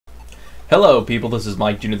Hello people, this is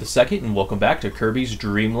Mike Jr. II, and welcome back to Kirby's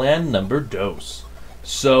Dream Land number dos.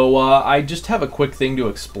 So, I just have a quick thing to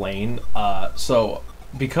explain.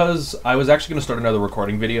 Because I was actually going to start another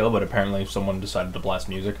recording video, but apparently someone decided to blast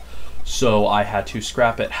music, so I had to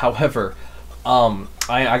scrap it. However,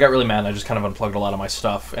 I got really mad and I just kind of unplugged a lot of my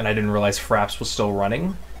stuff, and I didn't realize Fraps was still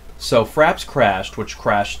running. So Fraps crashed, which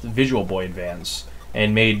crashed Visual Boy Advance,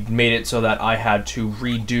 and made it so that I had to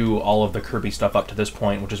redo all of the Kirby stuff up to this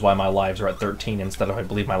point, which is why my lives are at 13 instead of, I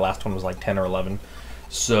believe my last one was like 10 or 11.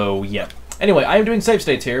 So, yeah. Anyway, I am doing save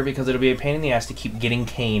states here because it'll be a pain in the ass to keep getting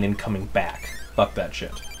Kine and coming back. Fuck that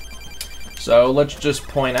shit. So, let's just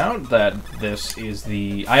point out that this is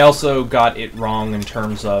the... I also got it wrong in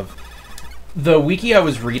terms of... The wiki I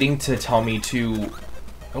was reading to tell me to...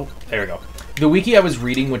 Oh, there we go. The wiki I was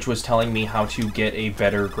reading, which was telling me how to get a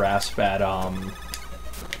better grasp at,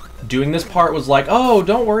 doing this part, was like, oh,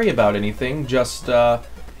 don't worry about anything, just,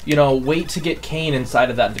 you know, wait to get Kine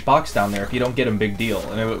inside of that box down there. If you don't get him, big deal.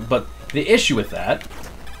 But the issue with that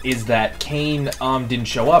is that Kine, didn't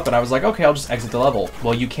show up, and I was like, okay, I'll just exit the level.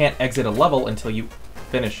 Well, you can't exit a level until you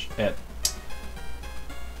finish it.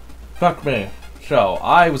 Fuck me. So,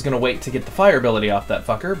 I was gonna wait to get the fire ability off that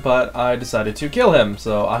fucker, but I decided to kill him,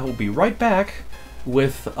 so I will be right back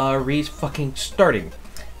with, fucking starting.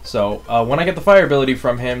 So, when I get the fire ability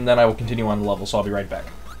from him, then I will continue on the level, so I'll be right back.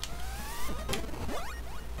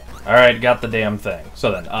 Alright, got the damn thing.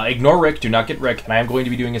 So then, ignore Rick, do not get Rick, and I am going to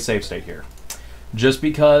be doing a save state here. Just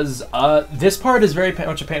because, this part is very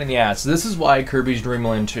much a pain in the ass. This is why Kirby's Dream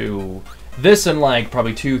Land 2, this and like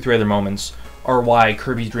probably 2-3 other moments, are why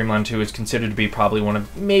Kirby's Dream Land 2 is considered to be probably one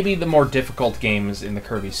of maybe the more difficult games in the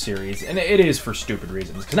Kirby series, and it is for stupid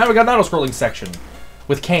reasons. Because now we got an auto-scrolling section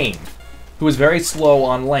with Kine, who is very slow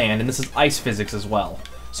on land, and this is ice physics as well.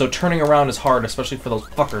 So turning around is hard, especially for those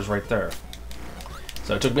fuckers right there.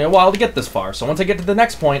 So it took me a while to get this far, so once I get to the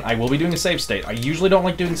next point, I will be doing a save state. I usually don't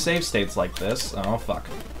like doing save states like this. Oh, fuck.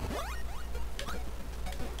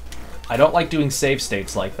 I don't like doing save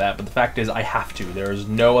states like that, but the fact is I have to. There is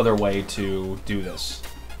no other way to do this.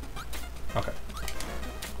 Okay.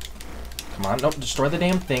 Come on, nope, destroy the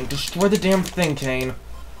damn thing. Destroy the damn thing, Kine.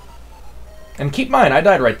 And keep in mind, I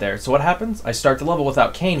died right there. So what happens? I start the level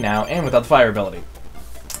without Kine now, and without the fire ability.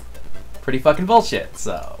 Pretty fucking bullshit.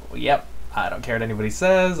 So, yep. I don't care what anybody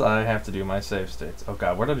says. I have to do my save states. Oh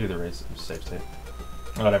god, where did I do the save state?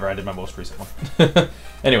 Whatever, I did my most recent one.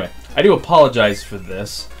 Anyway, I do apologize for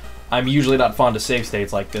this. I'm usually not fond of save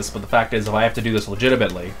states like this, but the fact is, if I have to do this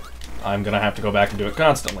legitimately, I'm gonna have to go back and do it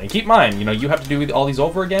constantly. Keep in mind, you know, you have to do all these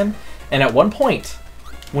over again, and at one point,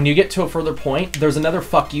 when you get to a further point, there's another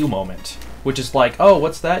fuck you moment. Which is like, oh,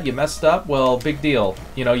 what's that? You messed up? Well, big deal.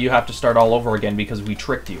 You know, you have to start all over again because we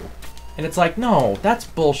tricked you. And it's like, no, that's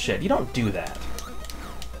bullshit. You don't do that.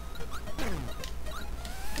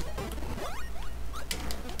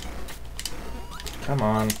 Come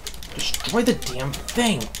on. Destroy the damn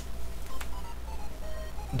thing!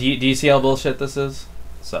 Do you see how bullshit this is?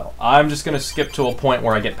 So, I'm just gonna skip to a point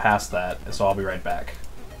where I get past that, so I'll be right back.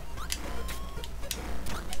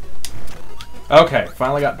 Okay,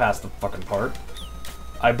 finally got past the fucking part.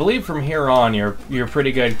 I believe from here on you're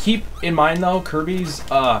pretty good. Keep in mind though, Kirby's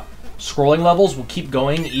scrolling levels will keep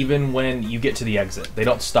going even when you get to the exit. They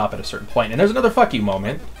don't stop at a certain point. And there's another fuck you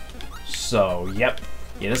moment. So, yep.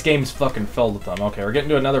 Yeah, this game's fucking filled with them. Okay, we're getting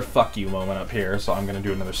to another fuck you moment up here, so I'm gonna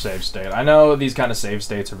do another save state. I know these kind of save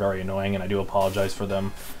states are very annoying, and I do apologize for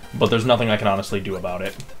them, but there's nothing I can honestly do about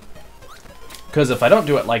it. Because if I don't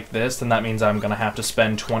do it like this, then that means I'm gonna have to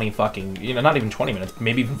spend 20 fucking, you know, not even 20 minutes,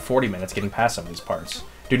 maybe even 40 minutes getting past some of these parts.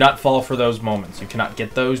 Do not fall for those moments. You cannot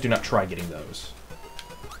get those. Do not try getting those.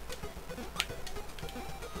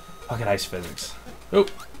 Fucking ice physics. Oop,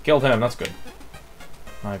 killed him. That's good.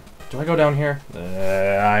 Do I go down here?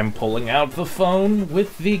 I'm pulling out the phone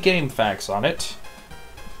with the game facts on it.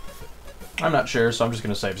 I'm not sure, so I'm just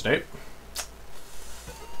gonna save state.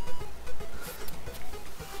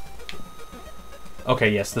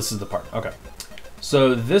 Okay, yes, this is the part. Okay.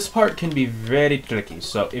 So this part can be very tricky.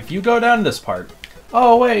 So if you go down this part,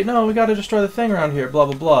 oh wait, no, we gotta destroy the thing around here, blah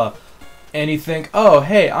blah blah. And you think, oh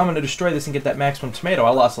hey, I'm gonna destroy this and get that maximum tomato,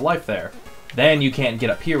 I lost a life there. Then you can't get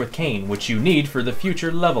up here with Kine, which you need for the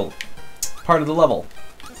future level. Part of the level.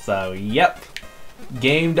 So, yep.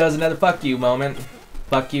 Game does another fuck you moment.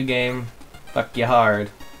 Fuck you, game. Fuck you hard.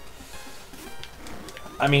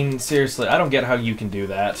 I mean, seriously, I don't get how you can do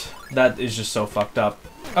that. That is just so fucked up.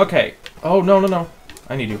 Okay. Oh, no, no, no.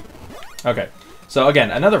 I need you. Okay. So,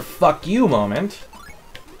 again, another fuck you moment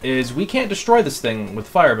is we can't destroy this thing with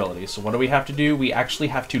fire ability. So what do we have to do? We actually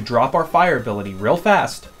have to drop our fire ability real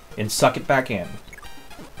fast and suck it back in.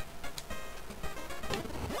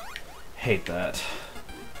 Hate that.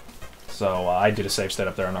 So I did a save state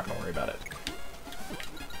up there. I'm not gonna worry about it.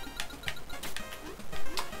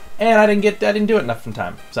 And I didn't do it enough in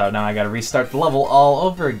time. So now I gotta restart the level all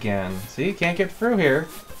over again. See, can't get through here.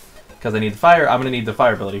 Because I need the fire. I'm gonna need the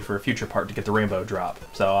fire ability for a future part to get the rainbow drop.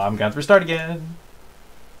 So I'm gonna have to restart again.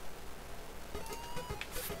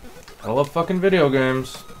 I love fucking video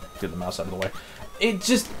games. Get the mouse out of the way. It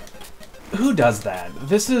just... Who does that?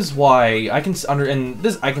 This is why I can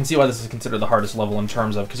I can see why this is considered the hardest level in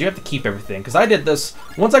terms of, because you have to keep everything. Because I did this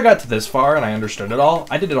once I got to this far and I understood it all.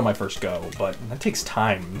 I did it on my first go, but that takes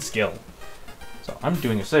time and skill. So I'm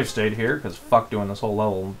doing a save state here because fuck doing this whole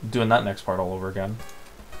level, doing that next part all over again.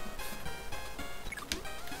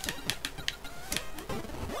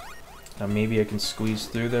 Now maybe I can squeeze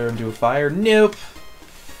through there and do a fire. Nope.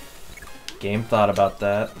 Game thought about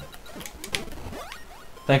that.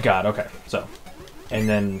 Thank God, okay, so. And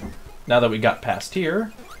then, now that we got past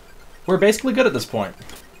here, we're basically good at this point.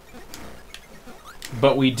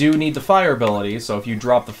 But we do need the fire ability, so if you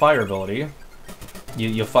drop the fire ability,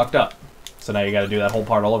 you fucked up. So now you gotta do that whole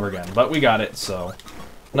part all over again. But we got it, so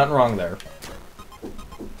nothing wrong there.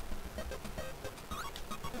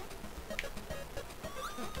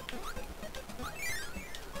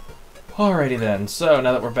 Alrighty then, so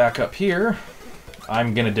now that we're back up here,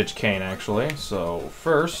 I'm gonna ditch Kine, actually. So,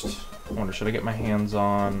 first, I wonder, should I get my hands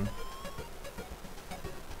on...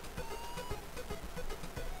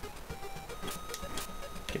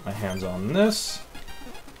 Get my hands on this.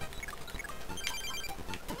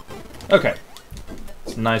 Okay.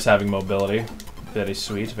 It's nice having mobility. Very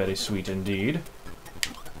sweet indeed.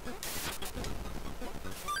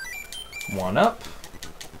 One up.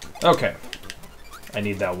 Okay. I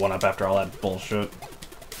need that one up after all that bullshit.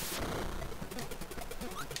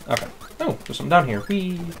 Okay. Oh, there's something down here.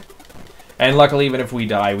 Whee! And luckily, even if we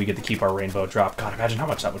die, we get to keep our rainbow drop. God, imagine how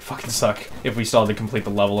much that would fucking suck if we still had to complete the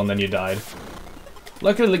level and then you died.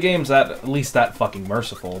 Luckily, the game's at least that fucking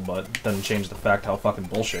merciful, but doesn't change the fact how fucking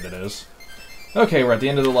bullshit it is. Okay, we're at the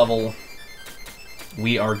end of the level.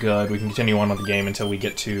 We are good. We can continue on with the game until we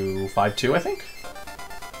get to 5-2, I think?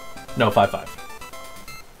 No, 5-5.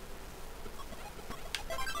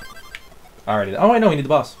 Alrighty. Oh, I know, we need the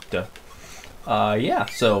boss. Duh. Yeah,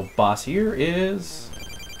 so boss here is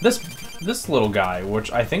this little guy,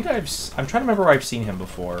 which I think I'm trying to remember where I've seen him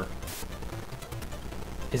before.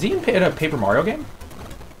 Is he in a Paper Mario game?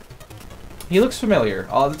 He looks familiar.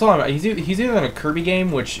 That's all I'm, he's either in a Kirby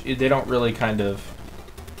game, which they don't really kind of...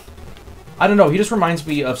 I don't know, he just reminds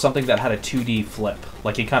me of something that had a 2D flip.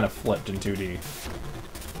 Like, he kind of flipped in 2D.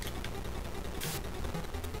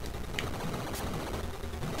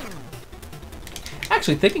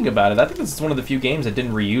 Actually, thinking about it, I think this is one of the few games that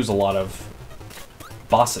didn't reuse a lot of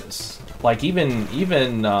bosses. Like,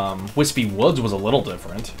 even Wispy Woods was a little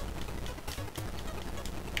different.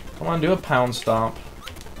 Come on, do a pound stomp.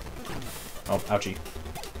 Oh, ouchie.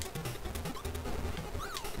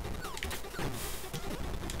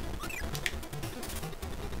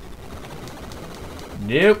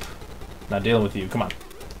 Nope. Not dealing with you. Come on.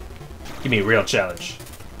 Give me a real challenge.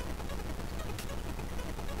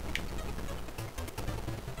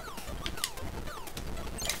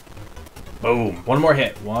 Boom. One more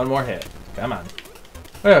hit. One more hit. Come on.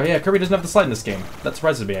 Oh, yeah, Kirby doesn't have the slide in this game. That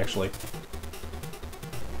surprises me, actually.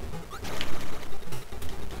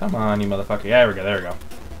 Come on, you motherfucker. Yeah, there we go. There we go.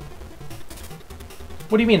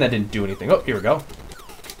 What do you mean that didn't do anything? Oh, here we go.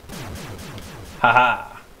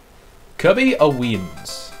 Haha. Kirby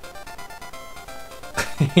wins.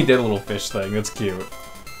 He did a little fish thing. That's cute.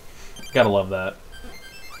 Gotta love that.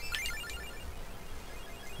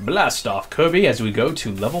 Blast off, Kirby, as we go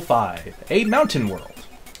to level 5, a mountain world.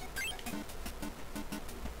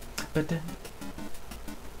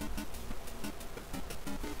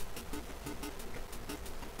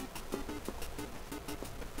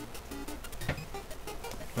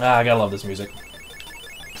 I gotta love this music.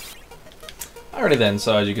 Alrighty then,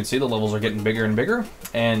 so as you can see, the levels are getting bigger and bigger.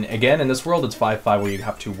 And again, in this world, it's 5-5 where you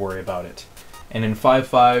have to worry about it. And in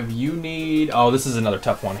 5-5, you need... Oh, this is another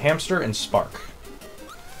tough one. Hamster and Spark.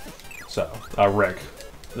 So, Rick,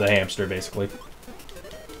 the hamster, basically.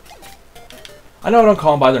 I know I don't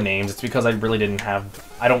call them by their names. It's because I really didn't have...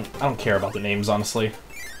 I don't care about the names, honestly.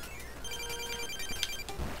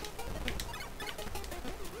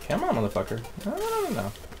 Come on, motherfucker.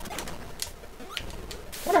 No.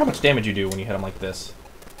 I wonder how much damage you do when you hit him like this.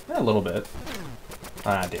 A little bit.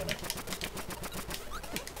 Ah, damn it.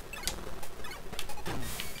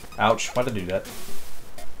 Ouch. Why'd I do that?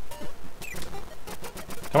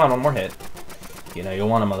 Come on, one more hit. You know, you'll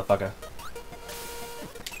want a motherfucker.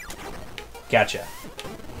 Gotcha.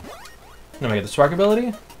 Let me get the Spark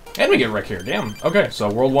ability. And we get Rick here, damn. Okay,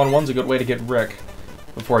 so World 1-1's a good way to get Rick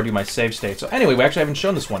before I do my save state. So anyway, we actually haven't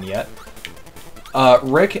shown this one yet.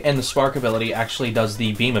 Rick and the Spark ability actually does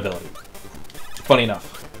the Beam ability. Funny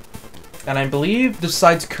enough. And I believe,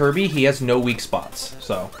 besides Kirby, he has no weak spots.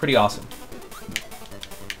 So, pretty awesome.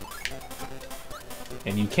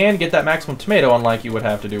 And you can get that maximum tomato, unlike you would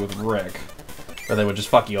have to do with Rick. Or they would just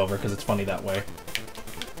fuck you over, because it's funny that way.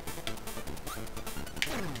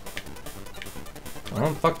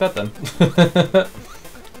 Well, fuck that then.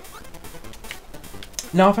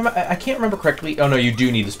 Now, if I can't remember correctly... Oh, no, you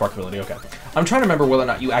do need the Spark ability, okay. I'm trying to remember whether or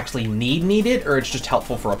not you actually need it, or it's just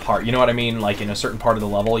helpful for a part. You know what I mean? Like, in a certain part of the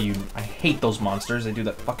level, I hate those monsters. They do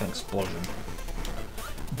that fucking explosion.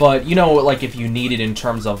 But, you know, like, if you need it in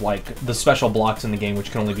terms of, like, the special blocks in the game,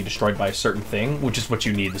 which can only be destroyed by a certain thing, which is what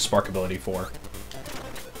you need the Spark ability for.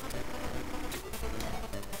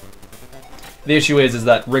 The issue is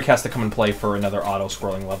that Rick has to come and play for another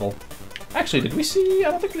auto-scrolling level. Actually, did we see...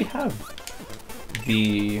 I don't think we have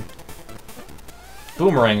the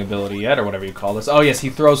boomerang ability yet, or whatever you call this. Oh, yes,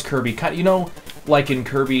 he throws Kirby. You know, like in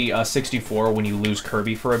Kirby 64, when you lose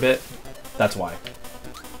Kirby for a bit? That's why.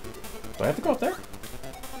 Do I have to go up there?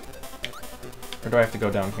 Or do I have to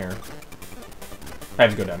go down here? I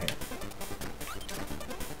have to go down here.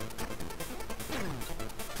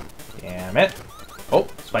 Damn it. Oh,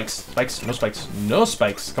 spikes, spikes, no spikes, no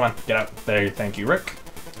spikes. Come on, get out. There, thank you, Rick.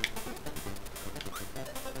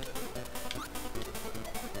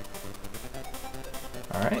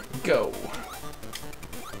 Alright, go.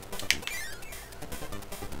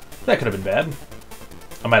 That could have been bad.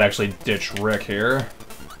 I might actually ditch Rick here.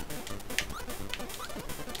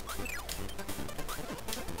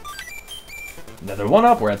 Another one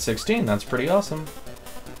up, we're at 16, that's pretty awesome.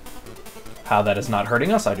 How that is not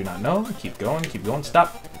hurting us, I do not know. Keep going,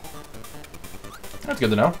 stop. That's good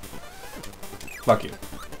to know. Fuck you.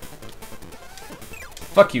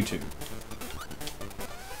 Fuck you too.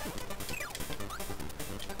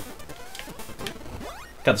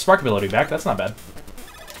 Got the Spark ability back, that's not bad.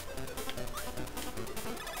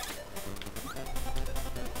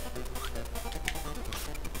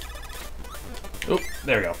 Oh,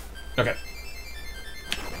 there we go. Okay.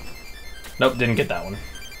 Nope, didn't get that one.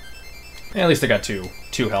 Yeah, at least I got two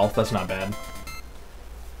health, that's not bad.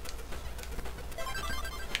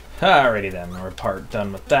 Alrighty then, we're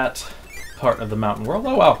done with that part of the mountain world.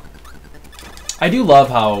 Oh wow. I do love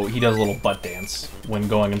how he does a little butt dance when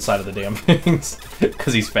going inside of the damn things.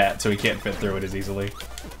 Because he's fat, so he can't fit through it as easily.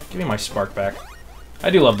 Give me my Spark back. I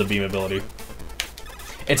do love the beam ability.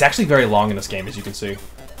 It's actually very long in this game, as you can see.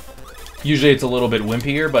 Usually it's a little bit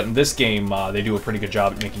wimpier, but in this game, they do a pretty good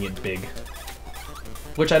job at making it big.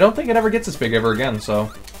 Which I don't think it ever gets this big ever again,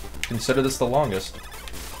 so consider this the longest.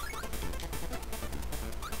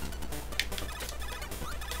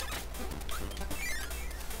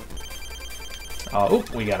 Oh,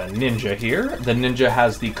 we got a ninja here. The ninja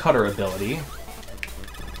has the cutter ability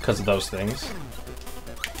because of those things.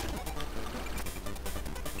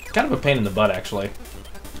 Kind of a pain in the butt, actually.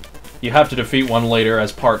 You have to defeat one later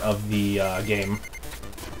as part of the game.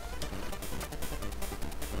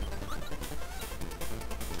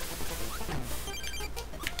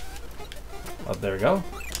 Oh, there we go.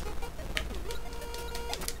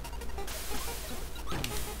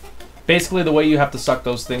 Basically, the way you have to suck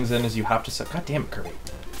those things in is you have to suck... God damn it, Kirby.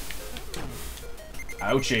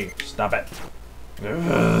 Ouchie. Stop it.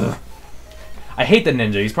 Ugh. I hate the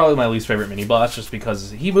ninja. He's probably my least favorite mini-boss just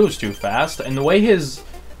because he moves too fast. And the way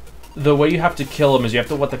you have to kill him is you have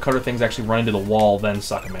to let the cutter things actually run into the wall, then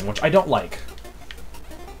suck him in, which I don't like.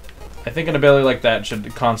 I think an ability like that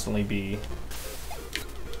should constantly be...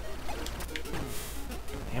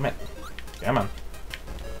 Damn it. Come on.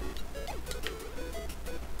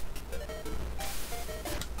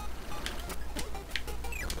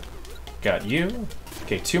 Got you.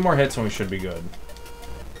 Okay, 2 more hits and we should be good.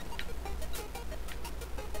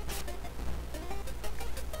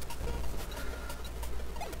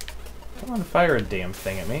 Come on, fire a damn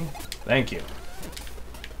thing at me. Thank you.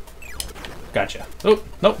 Gotcha. Oh,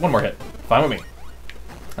 nope, 1 more hit. Fine with me.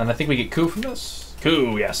 And I think we get Ku from this?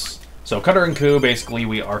 Ku, yes. So, Cutter and Ku, basically,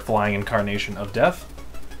 we are flying incarnation of death.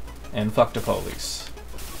 And fuck the police.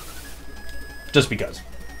 Just because.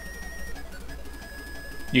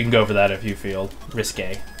 You can go for that if you feel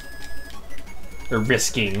risque. Or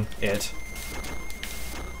risking it.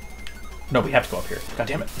 No, we have to go up here. God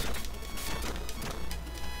damn it.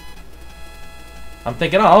 I'm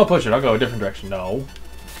thinking, oh, I'll push it. I'll go a different direction. No.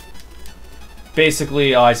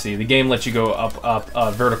 Basically, oh, I see. The game lets you go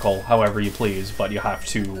up, vertical however you please, but you have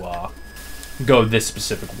to go this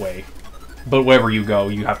specific way. But wherever you go,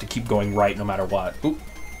 you have to keep going right no matter what. Oop.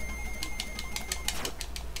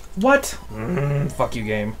 What? Fuck you,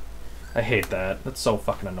 game. I hate that. That's so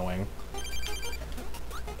fucking annoying.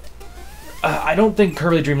 I don't think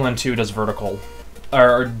Kirby Dream Land 2 does vertical,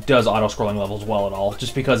 or does auto-scrolling levels well at all,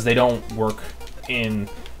 just because they don't work in...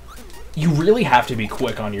 You really have to be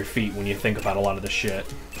quick on your feet when you think about a lot of the shit.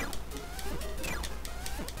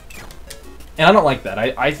 And I don't like that.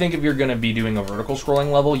 I think if you're going to be doing a vertical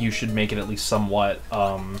scrolling level, you should make it at least somewhat...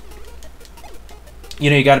 you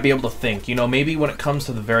know, you got to be able to think. You know, maybe when it comes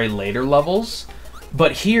to the very later levels...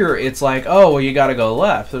 But here, it's like, oh, well, you got to go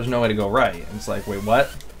left. There's no way to go right. And it's like, wait, what?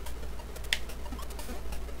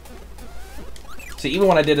 See, even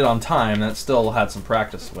when I did it on time, that still had some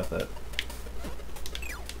practice with it.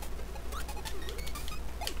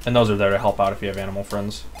 And those are there to help out if you have animal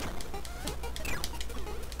friends.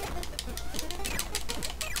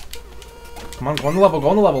 Come on, go on the level, go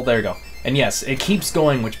on the level. There you go. And yes, it keeps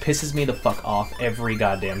going, which pisses me the fuck off every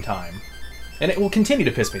goddamn time. And it will continue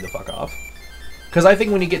to piss me the fuck off. Because I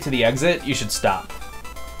think when you get to the exit, you should stop.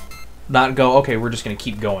 Not go, okay, we're just going to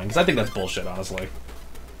keep going. Because I think that's bullshit, honestly.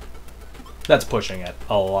 That's pushing it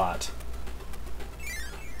a lot.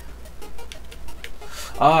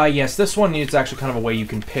 Yes, this one is actually kind of a way you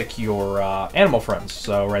can pick your animal friends.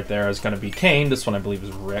 So right there is going to be Kine. This one I believe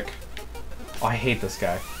is Rick. Oh, I hate this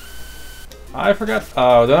guy. I forgot.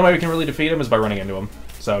 The only way we can really defeat him is by running into him.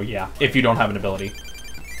 So yeah, if you don't have an ability.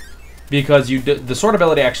 Because the sword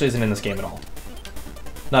ability actually isn't in this game at all.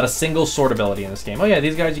 Not a single sword ability in this game. Oh yeah,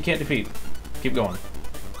 these guys you can't defeat. Keep going.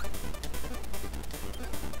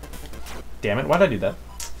 Damn it, why'd I do that?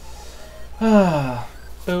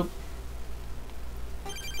 Boop.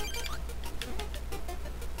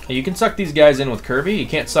 You can suck these guys in with Kirby. You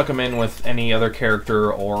can't suck them in with any other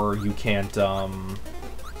character, or you can't, oh.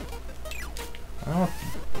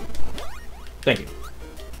 Thank you.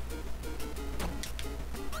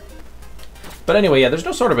 But anyway, yeah, there's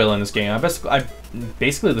no sword ability in this game.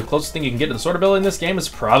 Basically, the closest thing you can get to the sword ability in this game is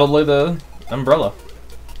probably the umbrella.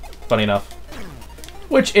 Funny enough.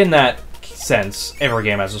 Which, in that sense, every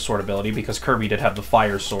game has a sword ability, because Kirby did have the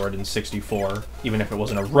fire sword in 64. Even if it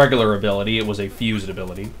wasn't a regular ability, it was a fused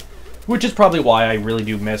ability. Which is probably why I really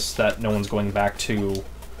do miss that no one's going back to...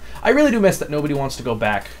 I really do miss that nobody wants to go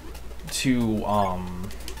back to,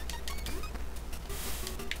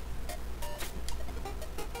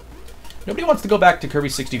 Nobody wants to go back to Kirby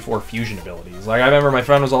 64 fusion abilities. Like, I remember my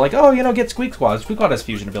friend was all like, oh, you know, get Squeak Squad. Squeak Squad has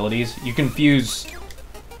fusion abilities. You can fuse,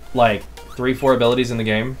 like, 3-4 abilities in the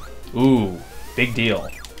game. Ooh, big deal.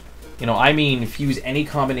 You know, I mean, fuse any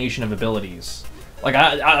combination of abilities. Like,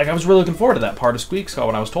 I was really looking forward to that part of Squeak Squad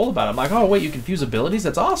when I was told about it. I'm like, oh, wait, you can fuse abilities?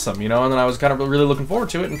 That's awesome, you know? And then I was kind of really looking forward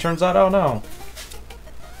to it, and it turns out, oh, no.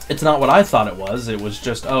 It's not what I thought it was. It was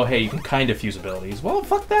just, oh, hey, you can kind of fuse abilities. Well,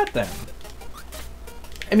 fuck that, then.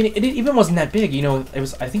 I mean, it even wasn't that big, you know, I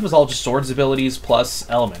think it was all just swords abilities plus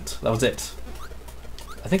element. That was it.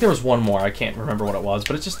 I think there was one more, I can't remember what it was,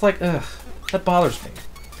 but it's just like, ugh, that bothers me.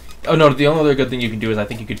 Oh no, the only other good thing you can do is I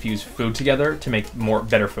think you could fuse food together to make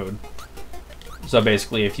better food. So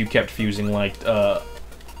basically, if you kept fusing, like,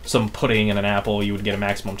 some pudding and an apple, you would get a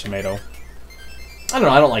maximum tomato. I don't know,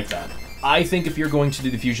 I don't like that. I think if you're going to do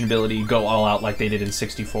the fusion ability, go all out like they did in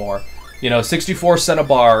 64. You know, 64 set a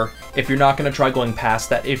bar. If you're not going to try going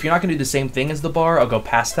past that, if you're not going to do the same thing as the bar or go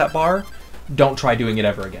past that bar, don't try doing it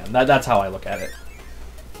ever again. That's how I look at it.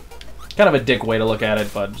 Kind of a dick way to look at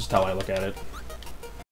it, but just how I look at it.